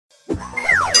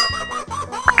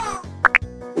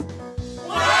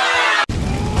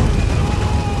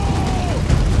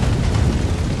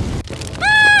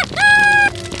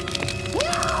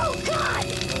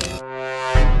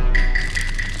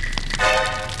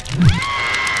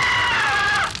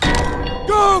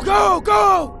Go, go,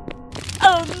 go!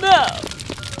 Oh no!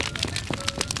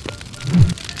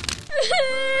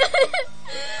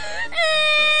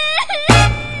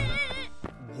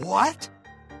 What?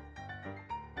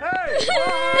 Hey,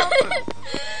 what happened?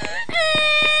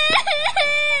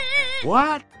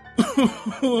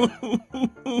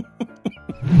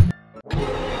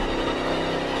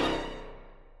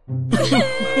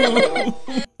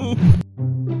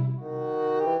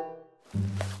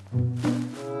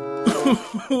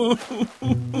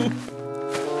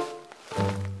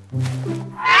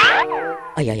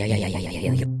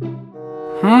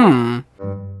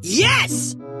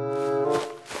 Yes!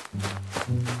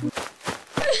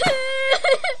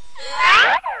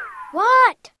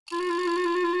 What?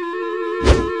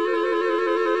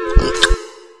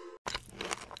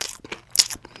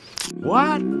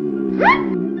 What?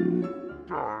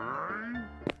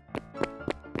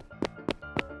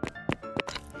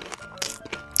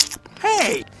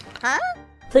 Hey! Huh?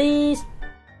 Please.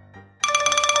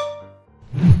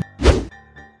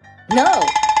 No.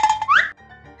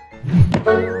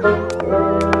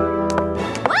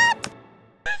 What?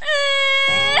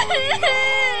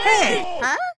 Hey!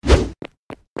 Huh?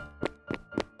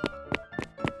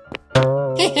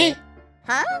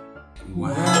 Huh?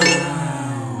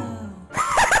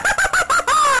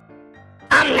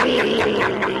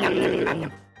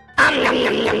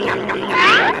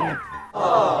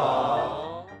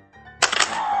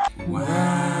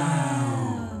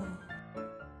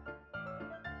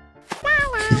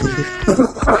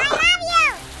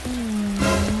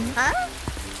 Huh?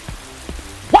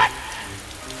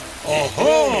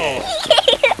 Oh-ho!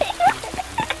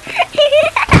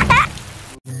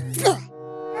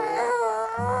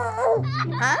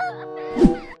 Huh?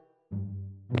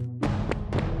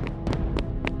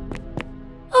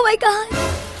 Oh my god!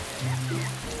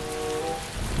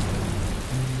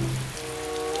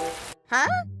 Huh?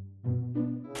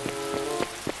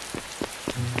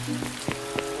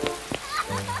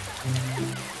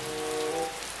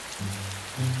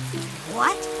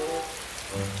 What?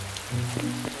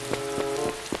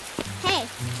 Hey.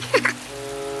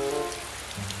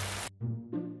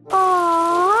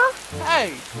 Aww. Hey!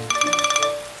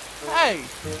 Hey!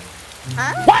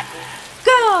 Huh?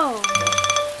 Go!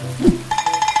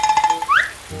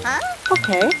 Huh?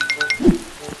 Okay.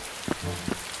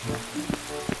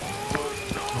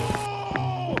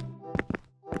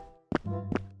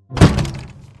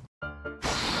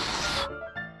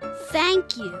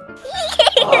 Thank you.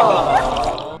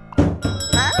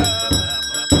 Huh?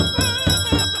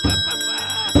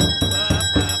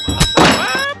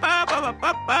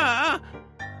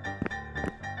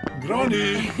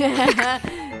 Granny!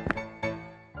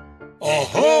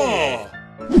 Oh-ho!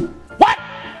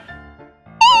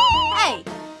 Hey.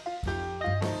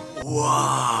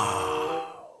 Wow!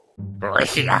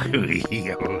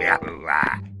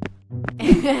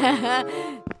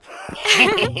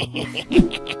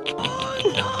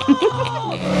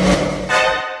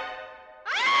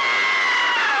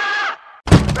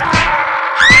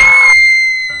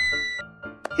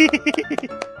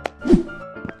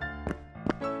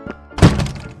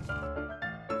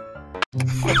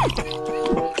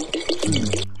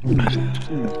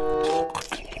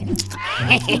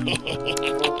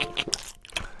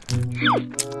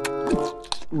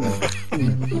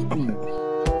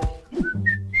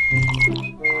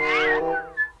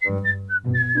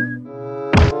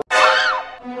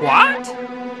 What?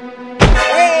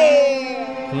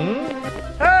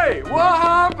 Hey, what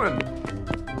happened?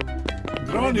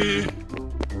 Granny!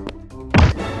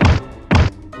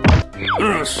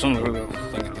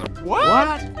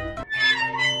 What?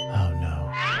 Oh no.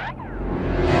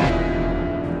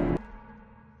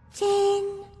 10,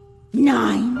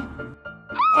 9,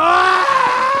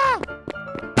 Ah!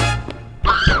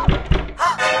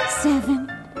 7,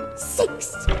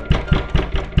 6.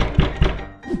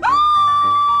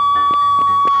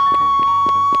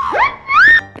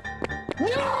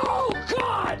 No,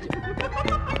 God!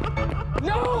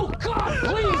 No, God,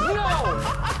 please, no!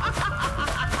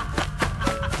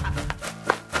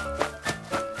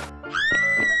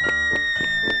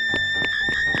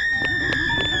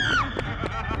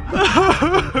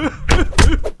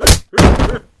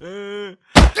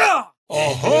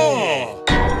 Oh-ho!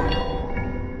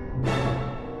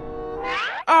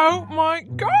 Oh my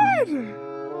God!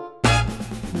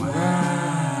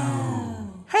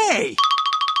 Hey!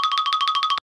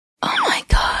 Oh my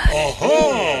god.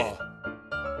 Oh-ho!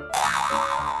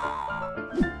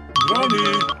 Granny!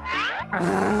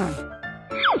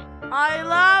 I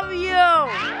love you!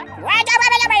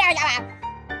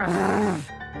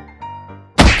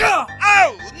 Oh,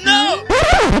 no!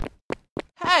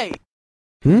 Hey!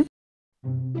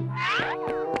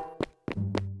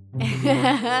 No!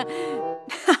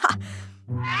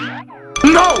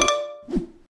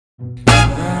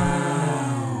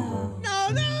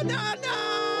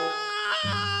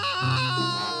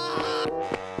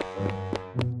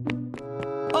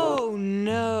 Oh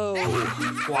no.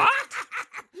 What?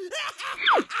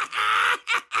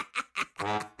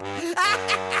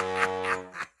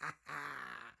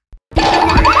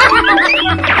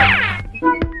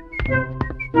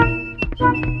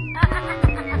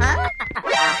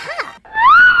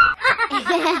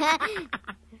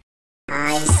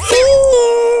 I see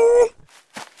you.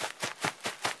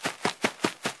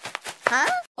 Huh?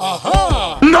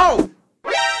 Aha! No!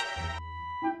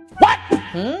 What?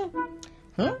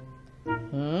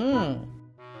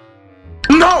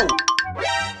 No!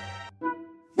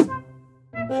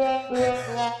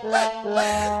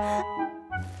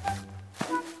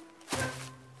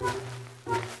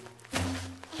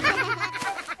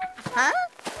 Huh?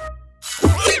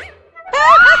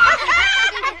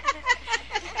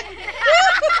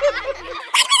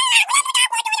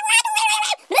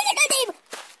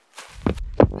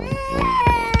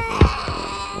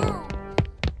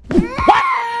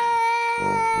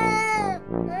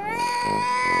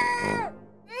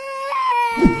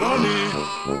 Ronnie!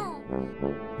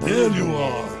 There you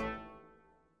are.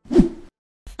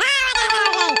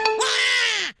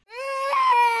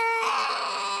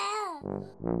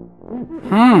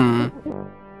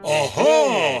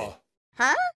 Aha!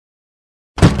 Huh?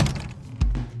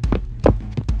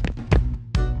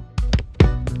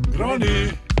 Granny!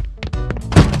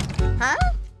 Huh?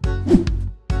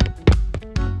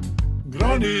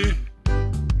 Granny!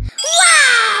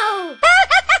 Wow!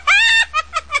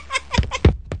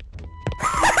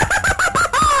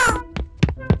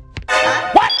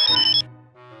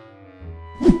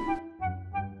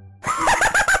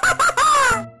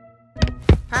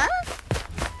 What? Huh?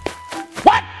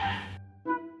 What?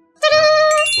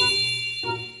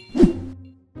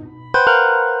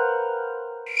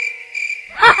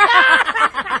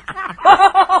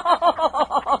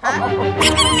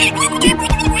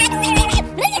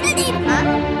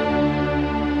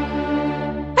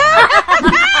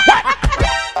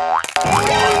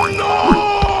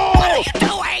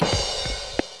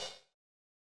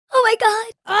 Oh my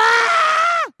god.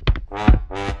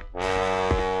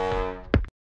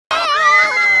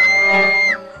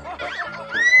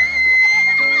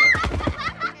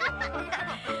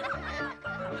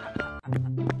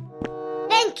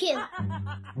 Thank you.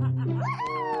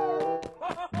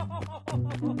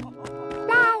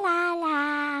 La la la.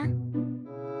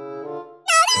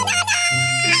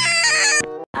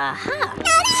 Aha.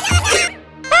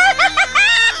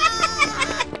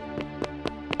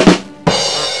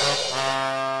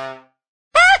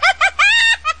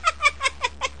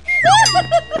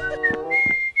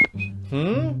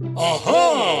 Aha!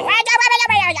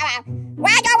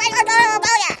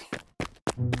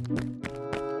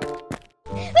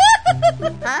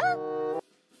 Huh?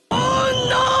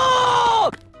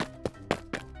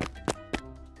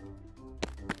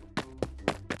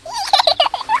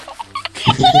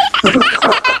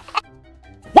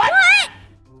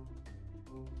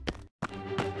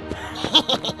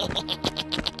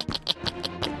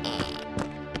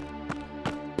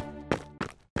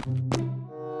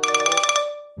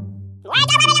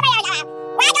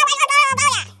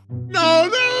 No,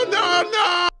 no, no,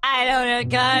 no! I don't know,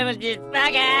 God was just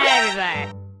fucking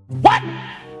everybody. What?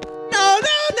 No,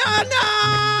 no, no, no!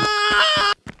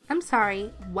 I'm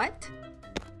sorry, what?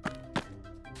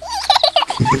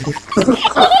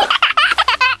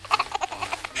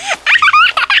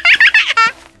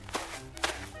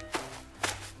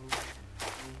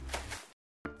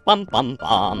 Bum bum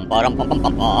bum, bum bum bum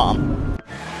bum bum.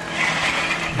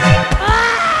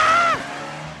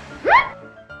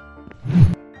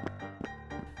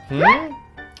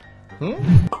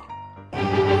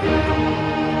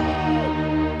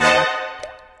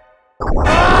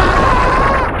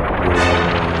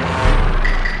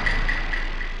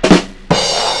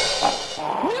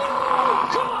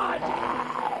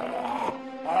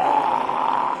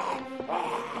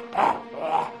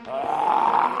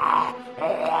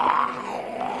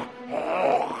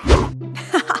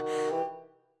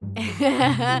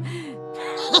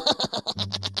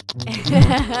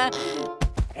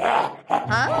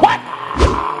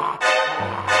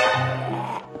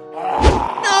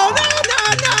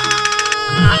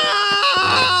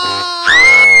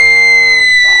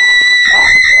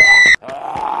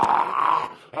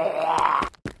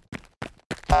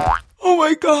 Oh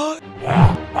my god.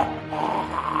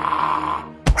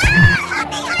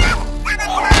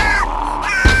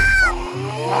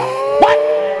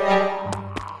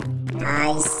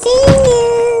 I see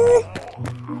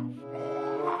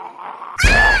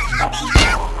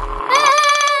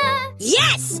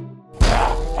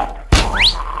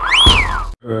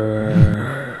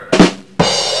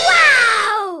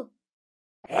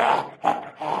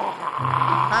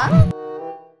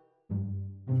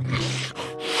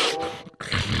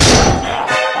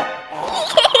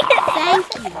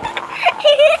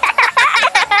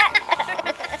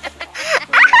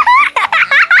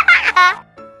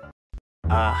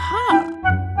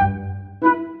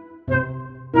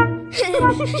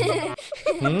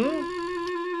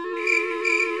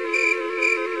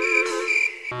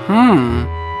No!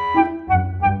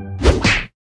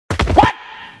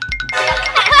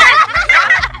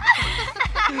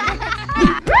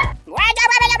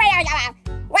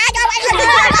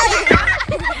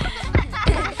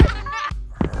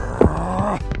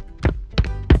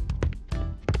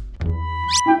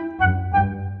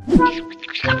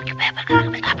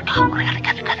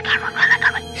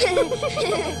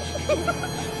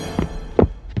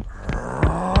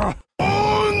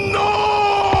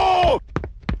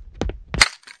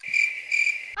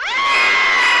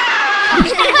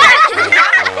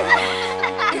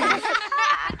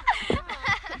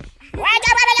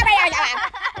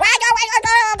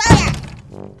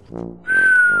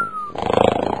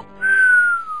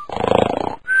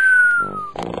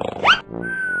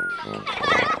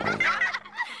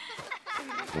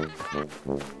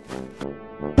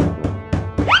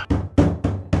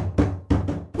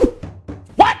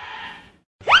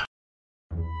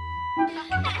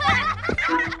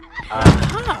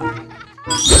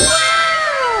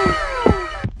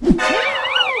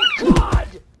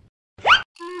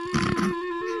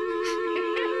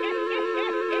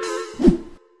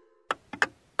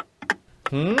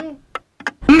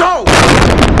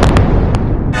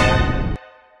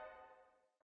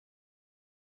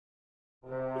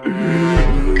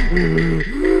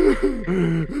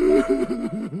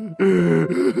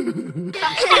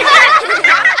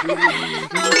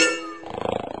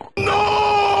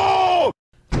 No!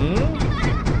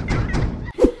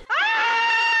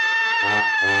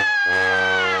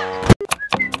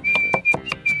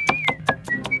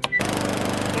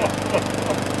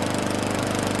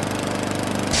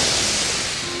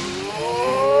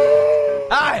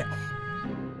 Hi!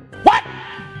 What?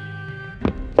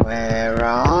 Where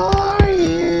are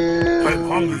you? I'm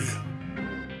hungry.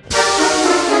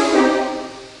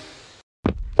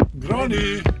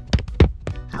 Granny!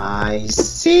 I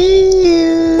see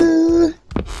you.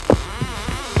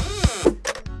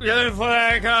 Just for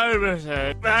that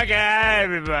conversation. Back at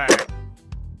everybody.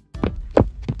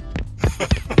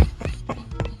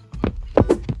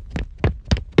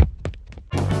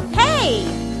 Hey!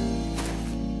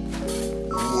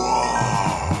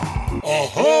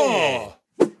 Aha!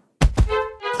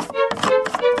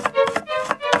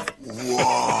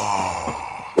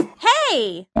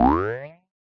 Hey!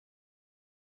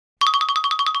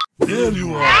 There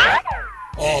you are.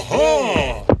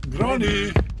 Aha!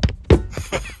 Granny!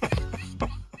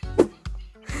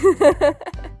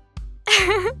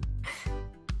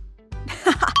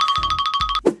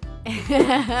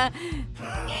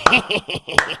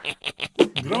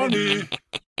 Granny!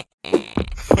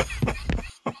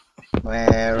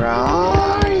 Where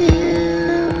are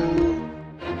you?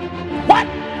 What?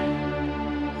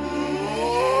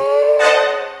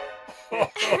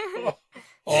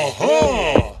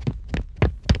 Aha!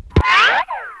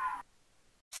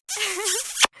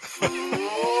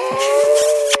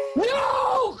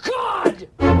 No, God!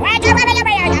 What? La la la.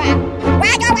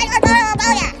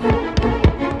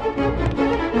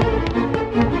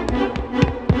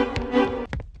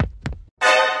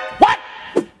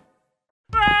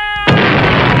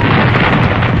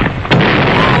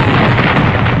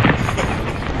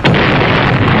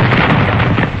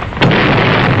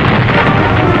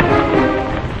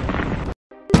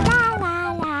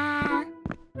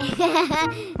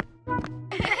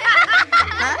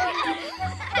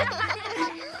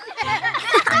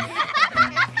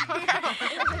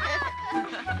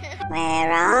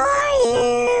 Where are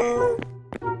you?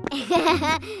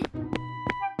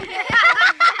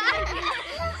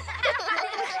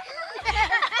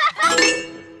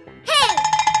 Hey!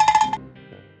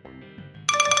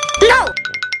 No!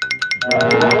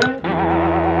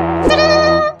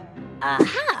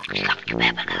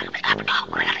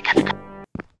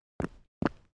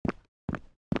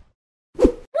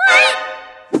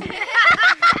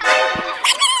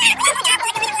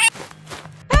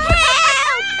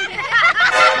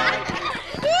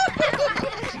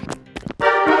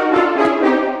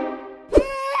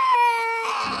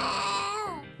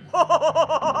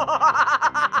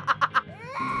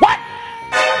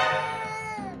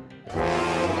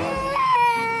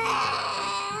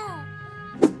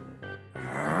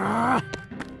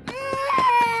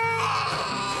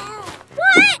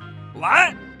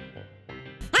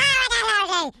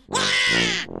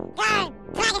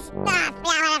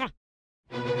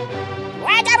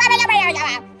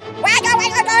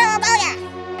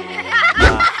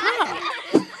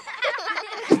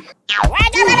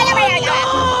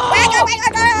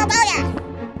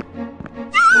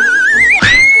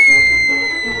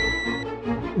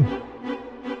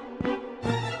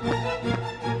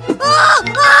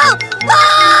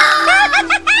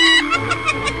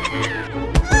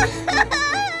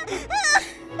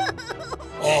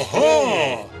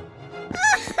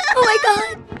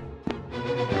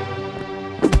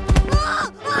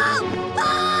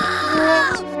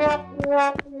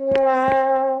 Granny!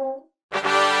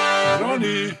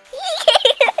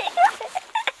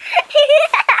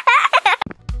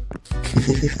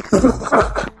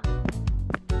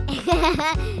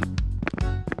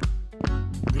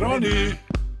 Granny!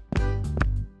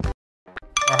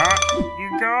 You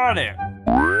got it.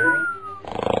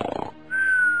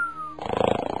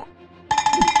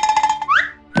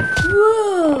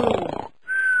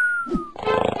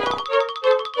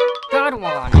 Good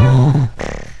one.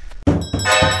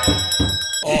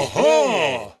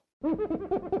 Aha!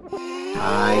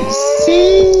 I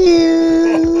see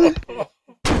you.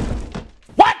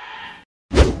 What?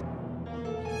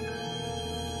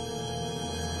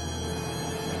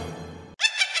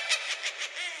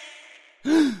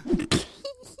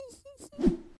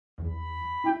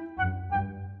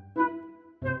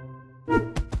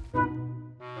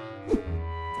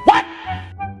 What?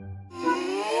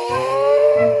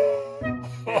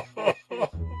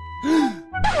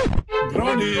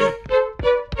 Granny!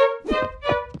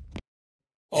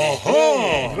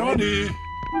 Aha! Granny!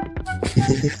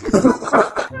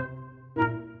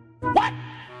 What?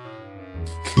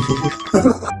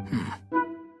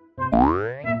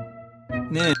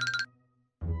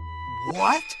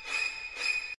 What?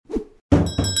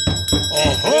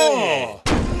 Aha!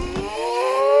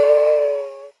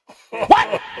 What?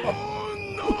 Oh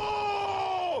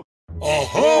no!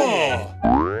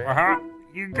 Aha!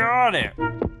 You got it.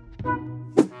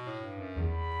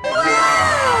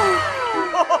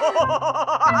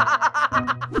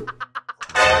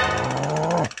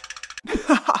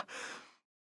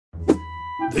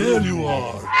 There you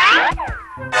are.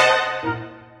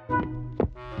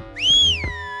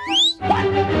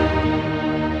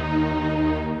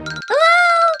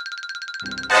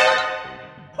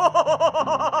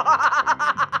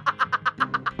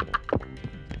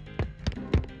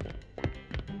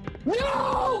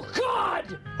 No, God!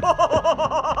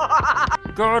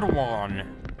 Good one.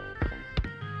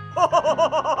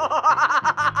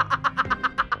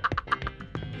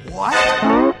 What?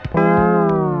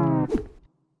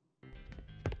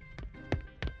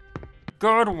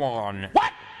 Good one.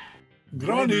 What?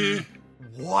 Granny!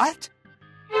 What?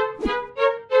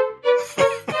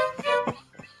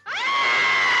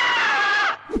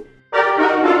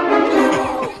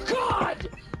 Oh, God!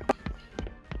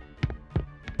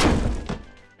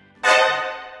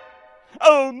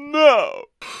 Oh no!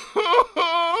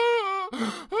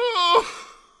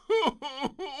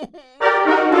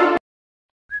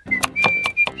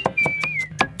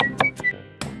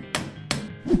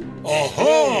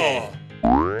 Aha!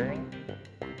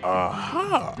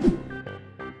 Aha!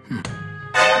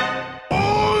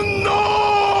 Oh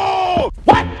no!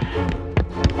 What?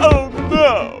 Oh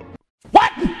no!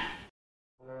 What?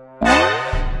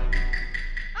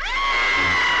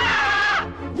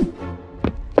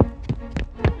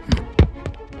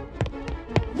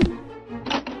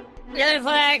 Good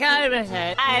flag, I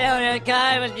don't know,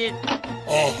 God, but you.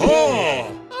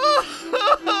 Aha!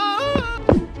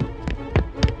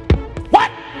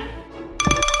 What?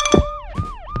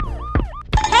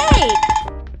 Hey!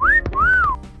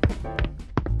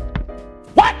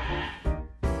 What?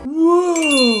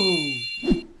 Whoa!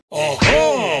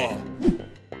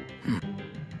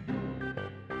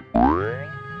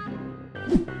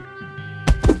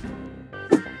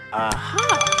 Aha!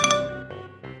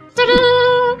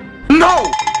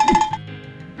 No!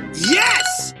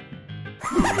 Yes!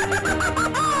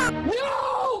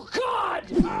 No, God!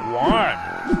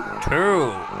 1,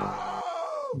 2.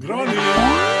 Granny!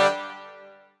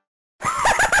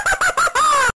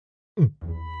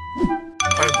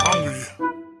 I'm hungry.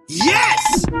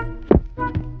 Yes!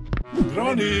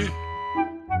 Granny!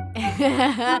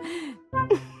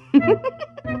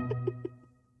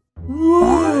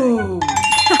 Whoa!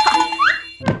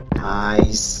 I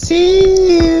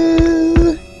see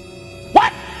you.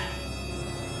 What?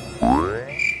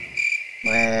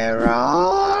 Where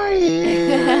are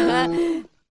you?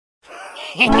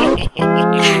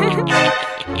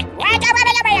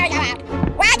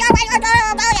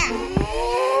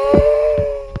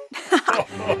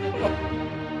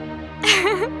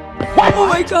 Oh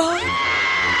my god!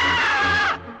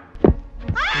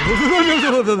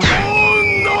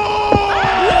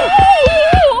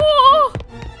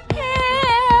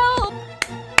 Help!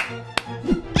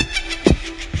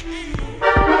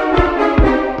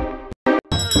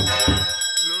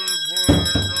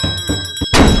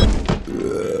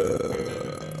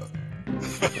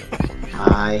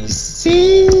 I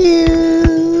see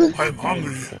you. I'm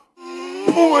hungry.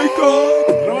 Oh my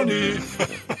god! Granny!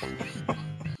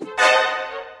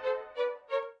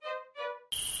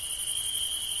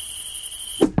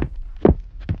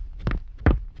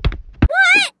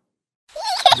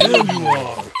 There you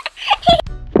are.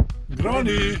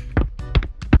 Granny.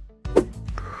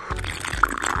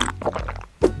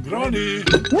 Granny.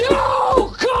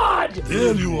 No, God!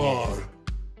 There you are.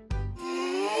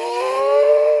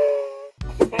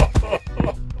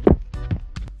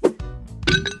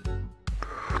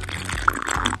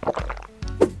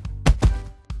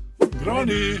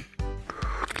 Granny.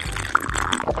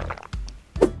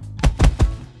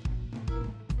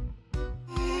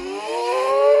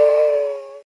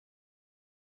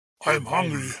 I'm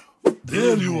hungry.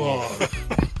 There you are.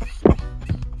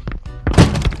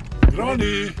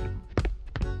 Granny.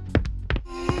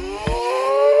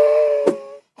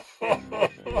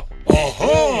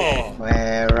 Aha!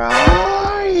 Where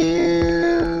are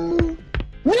you?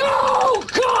 No,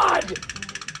 God!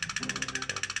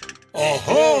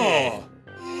 Aha!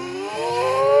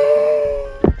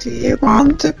 Do you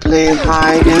want to play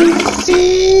hide and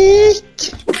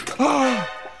seek? Aha!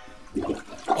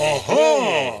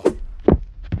 Uh,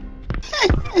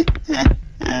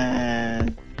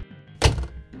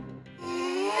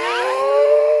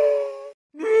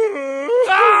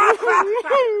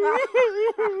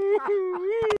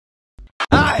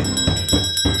 Hi!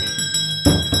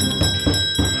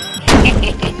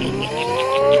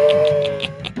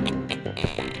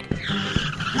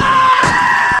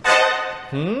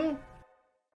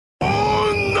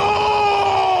 Oh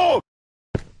no!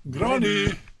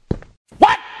 Granny.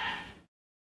 What?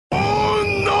 Oh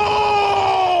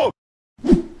no!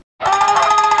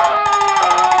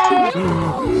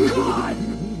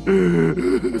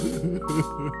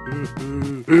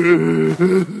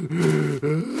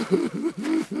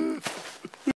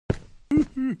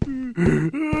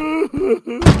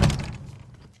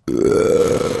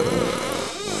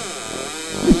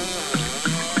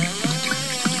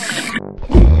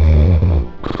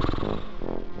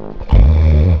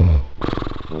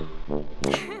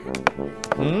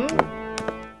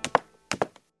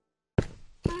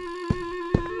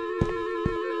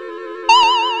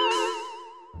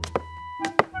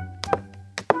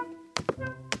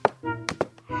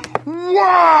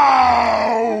 Wow!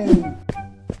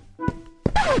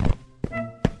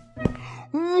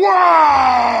 Wow!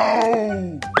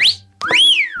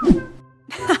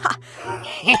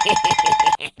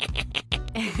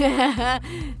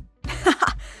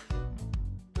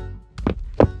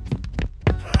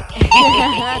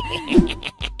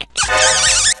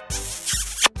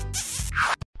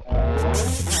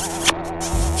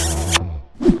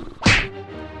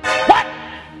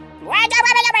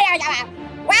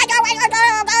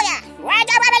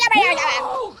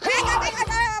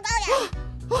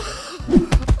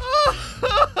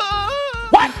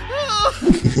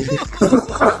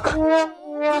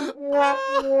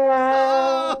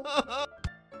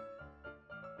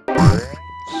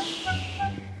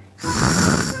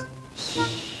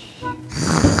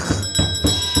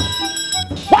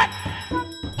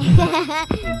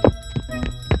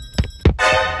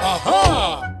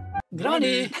 Aha!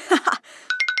 Granny.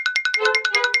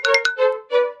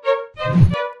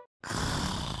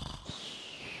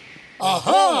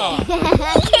 Aha!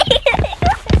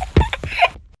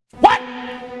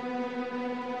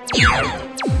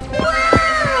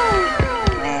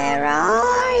 where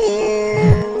are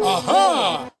you?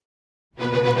 Aha!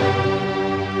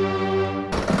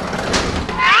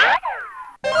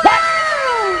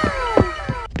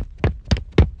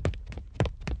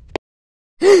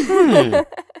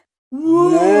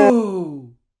 Whoa!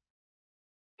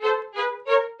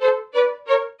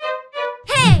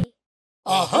 Hey!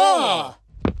 Aha!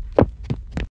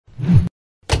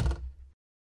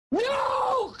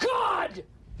 No, God!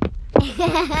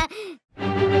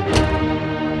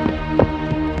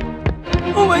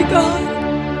 Oh my god!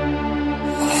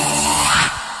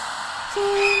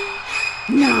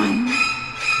 None.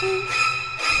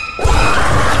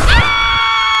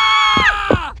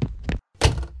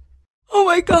 Oh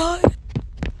my god!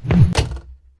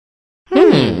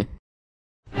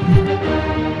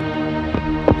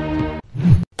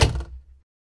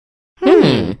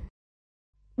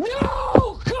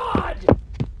 No, God!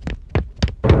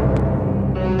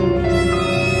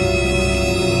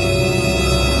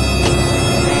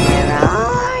 Where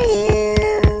are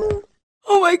you?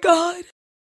 Oh my god!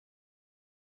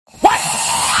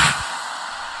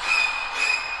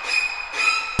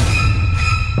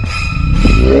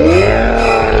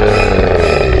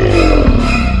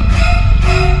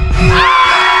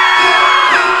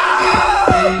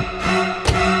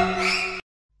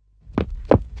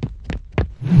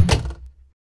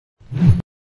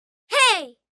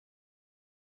 Hey!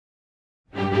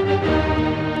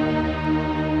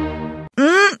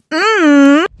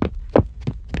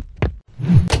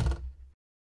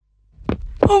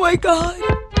 my god!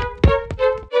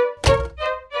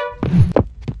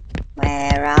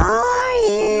 Where are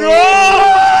you?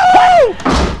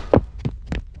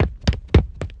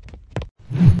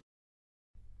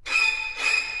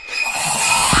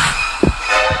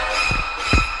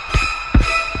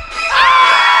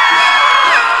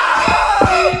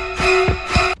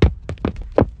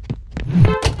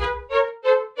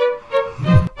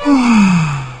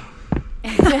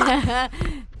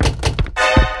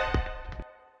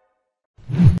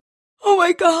 Oh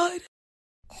my god!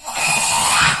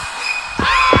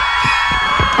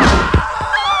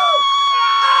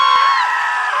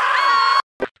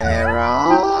 Where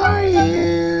are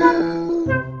you?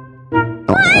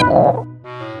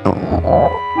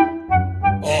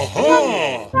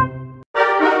 Aha!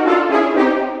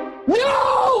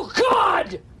 No,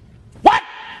 God! What?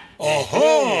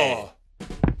 Aha!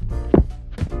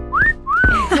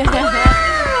 Help!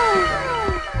 What?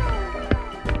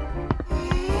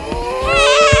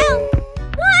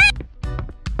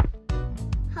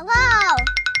 Hello?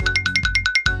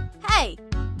 Hey.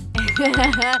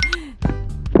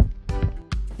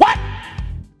 What?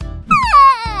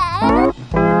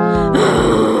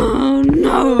 Oh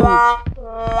no!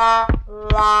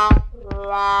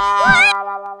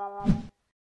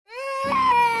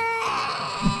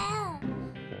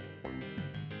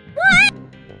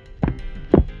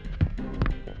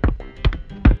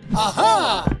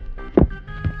 Aha!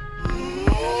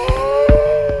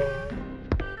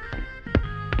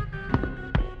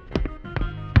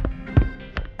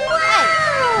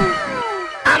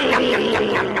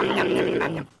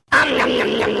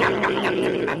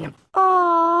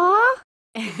 Aww.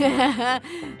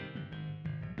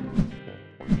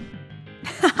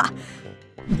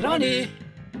 Granny!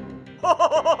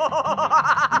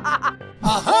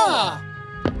 Aha!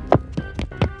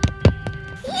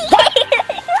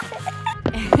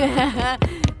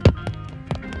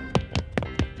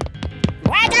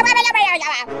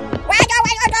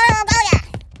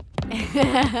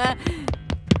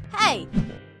 Hey.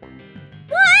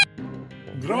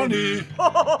 Granny!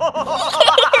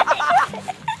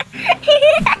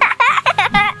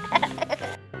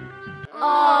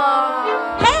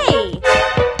 Hey.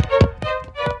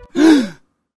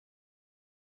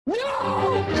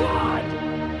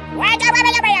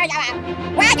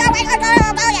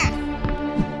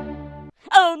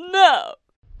 Oh no!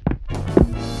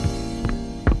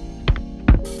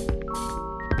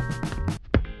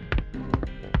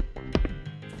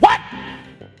 What?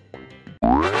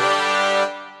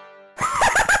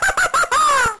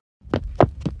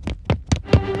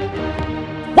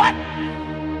 What?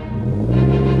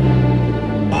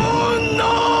 Oh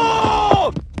no!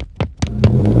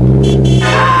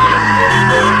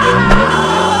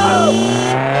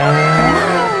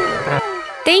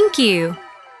 Thank you.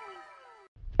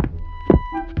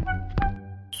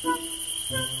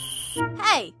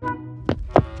 Hey.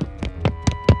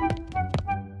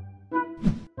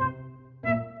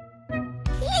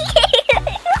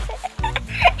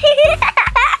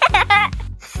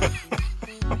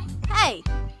 Hey.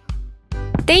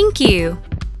 Thank you.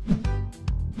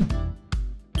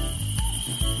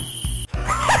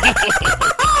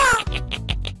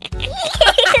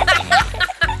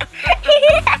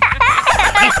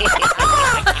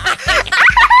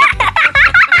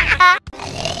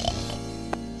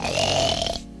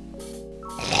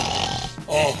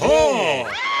 Aha!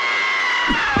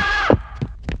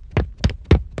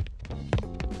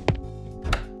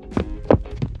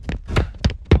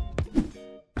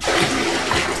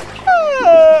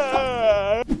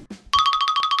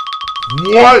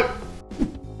 What?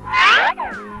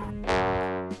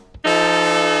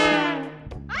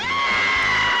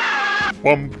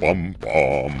 Bum bum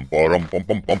bum bum bum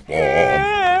bum bum bum.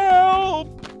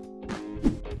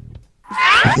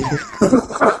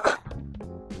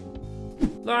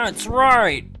 That's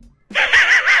right.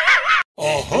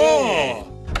 Aha!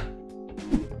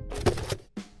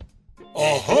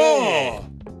 Aha!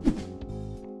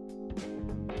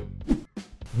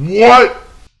 What?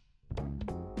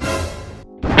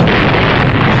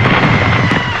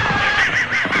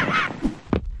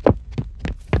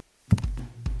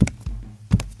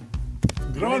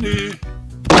 Granny!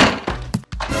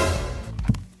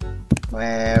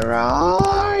 Where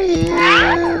are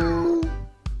you?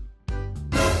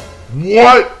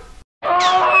 What?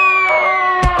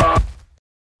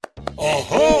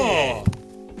 Aha!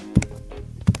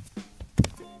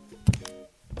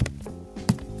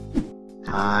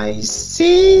 I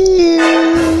see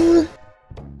you.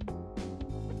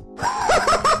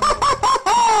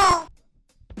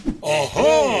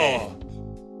 Aha!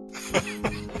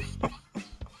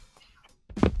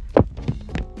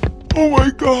 Oh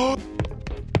my god!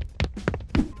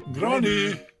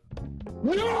 Granny!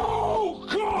 No!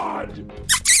 God!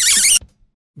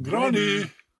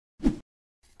 Granny!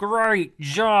 Great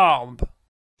job.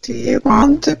 Do you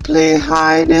want to play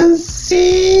hide and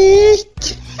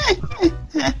seek?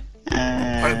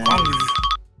 I'm hungry.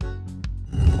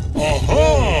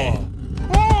 Aha!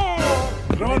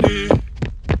 Granny!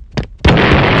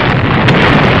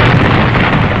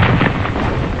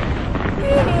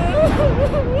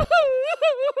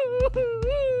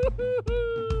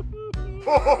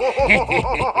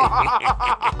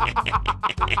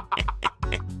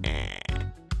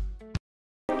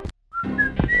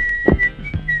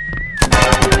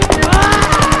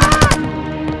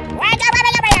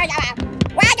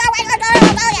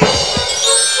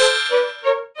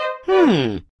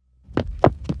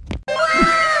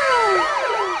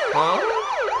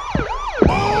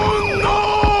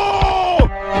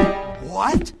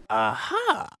 What?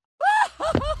 Aha.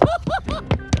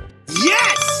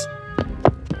 Yes!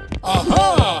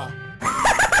 Aha!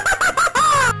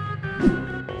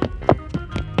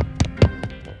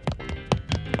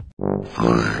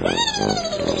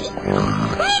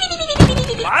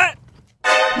 What?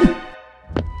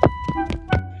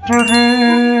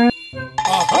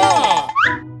 Aha!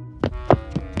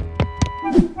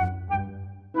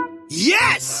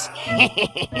 Yes!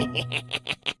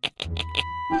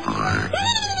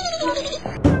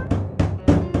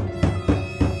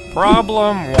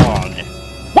 Problem 1.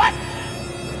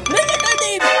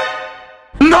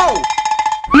 No!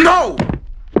 No!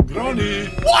 Granny!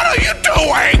 What are you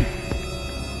doing?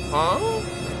 Huh?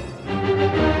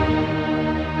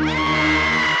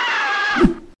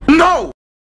 No!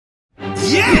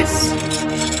 Yes!